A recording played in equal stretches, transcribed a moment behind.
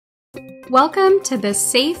Welcome to the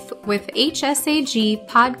Safe with HSAG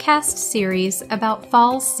podcast series about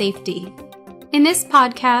falls safety. In this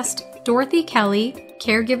podcast, Dorothy Kelly,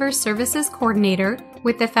 Caregiver Services Coordinator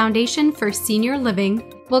with the Foundation for Senior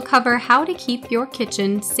Living, will cover how to keep your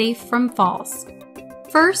kitchen safe from falls.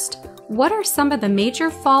 First, what are some of the major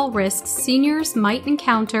fall risks seniors might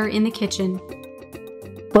encounter in the kitchen?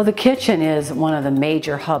 Well, the kitchen is one of the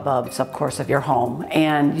major hubbubs, of course, of your home,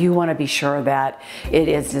 and you want to be sure that it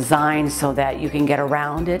is designed so that you can get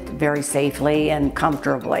around it very safely and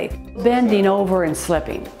comfortably. Bending over and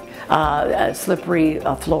slipping, slippery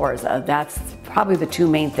floors, that's probably the two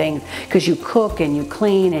main things, because you cook and you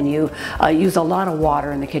clean and you use a lot of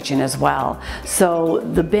water in the kitchen as well. So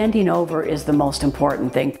the bending over is the most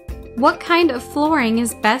important thing. What kind of flooring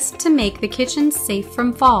is best to make the kitchen safe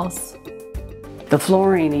from falls? The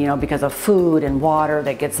flooring, because of food and water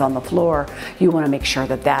that gets on the floor, you want to make sure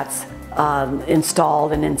that that's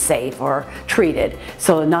installed and safe or treated.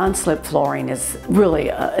 So non-slip flooring is really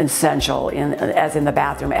essential, as in the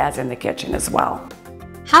bathroom, as in the kitchen as well.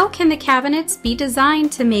 How can the cabinets be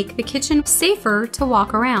designed to make the kitchen safer to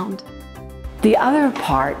walk around? The other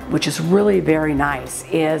part, which is really very nice,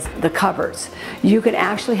 is the cupboards. You can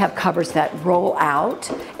actually have cupboards that roll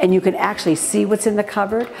out and you can actually see what's in the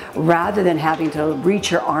cupboard rather than having to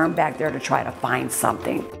reach your arm back there to try to find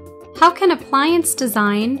something. How can appliance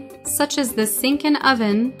design, such as the sink and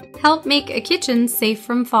oven, help make a kitchen safe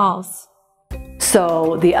from falls?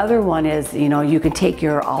 So the other one is, you can take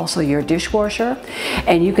your dishwasher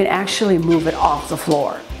and you can actually move it off the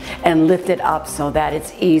floor and lift it up so that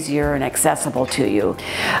it's easier and accessible to you.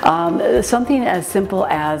 Something as simple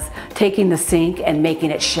as taking the sink and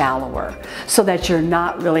making it shallower so that you're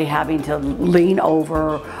not really having to lean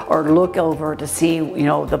over or look over to see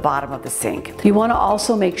the bottom of the sink. You want to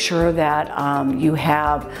also make sure that you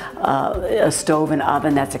have a stove and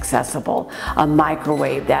oven that's accessible, a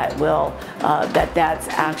microwave that will that's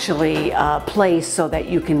actually placed so that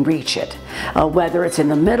you can reach it, whether it's in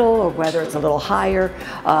the middle or whether it's a little higher,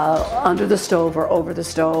 under the stove or over the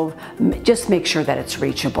stove. Just make sure that it's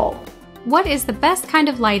reachable. What is the best kind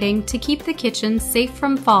of lighting to keep the kitchen safe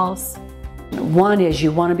from falls? One is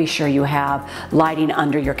you want to be sure you have lighting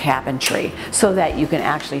under your cabinetry so that you can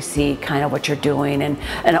actually see kind of what you're doing, and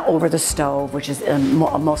over the stove, which is a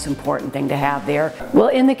most important thing to have there. Well,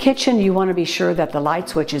 in the kitchen, you want to be sure that the light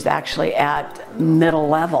switch is actually at middle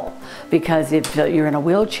level, because if you're in a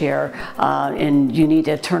wheelchair and you need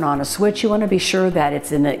to turn on a switch, you want to be sure that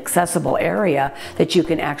it's in an accessible area that you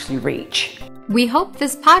can actually reach. We hope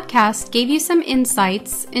this podcast gave you some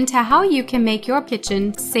insights into how you can make your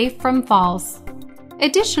kitchen safe from falls.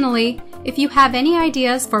 Additionally, if you have any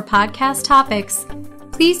ideas for podcast topics,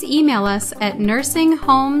 please email us at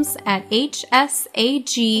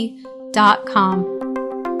nursinghomes@hsag.com.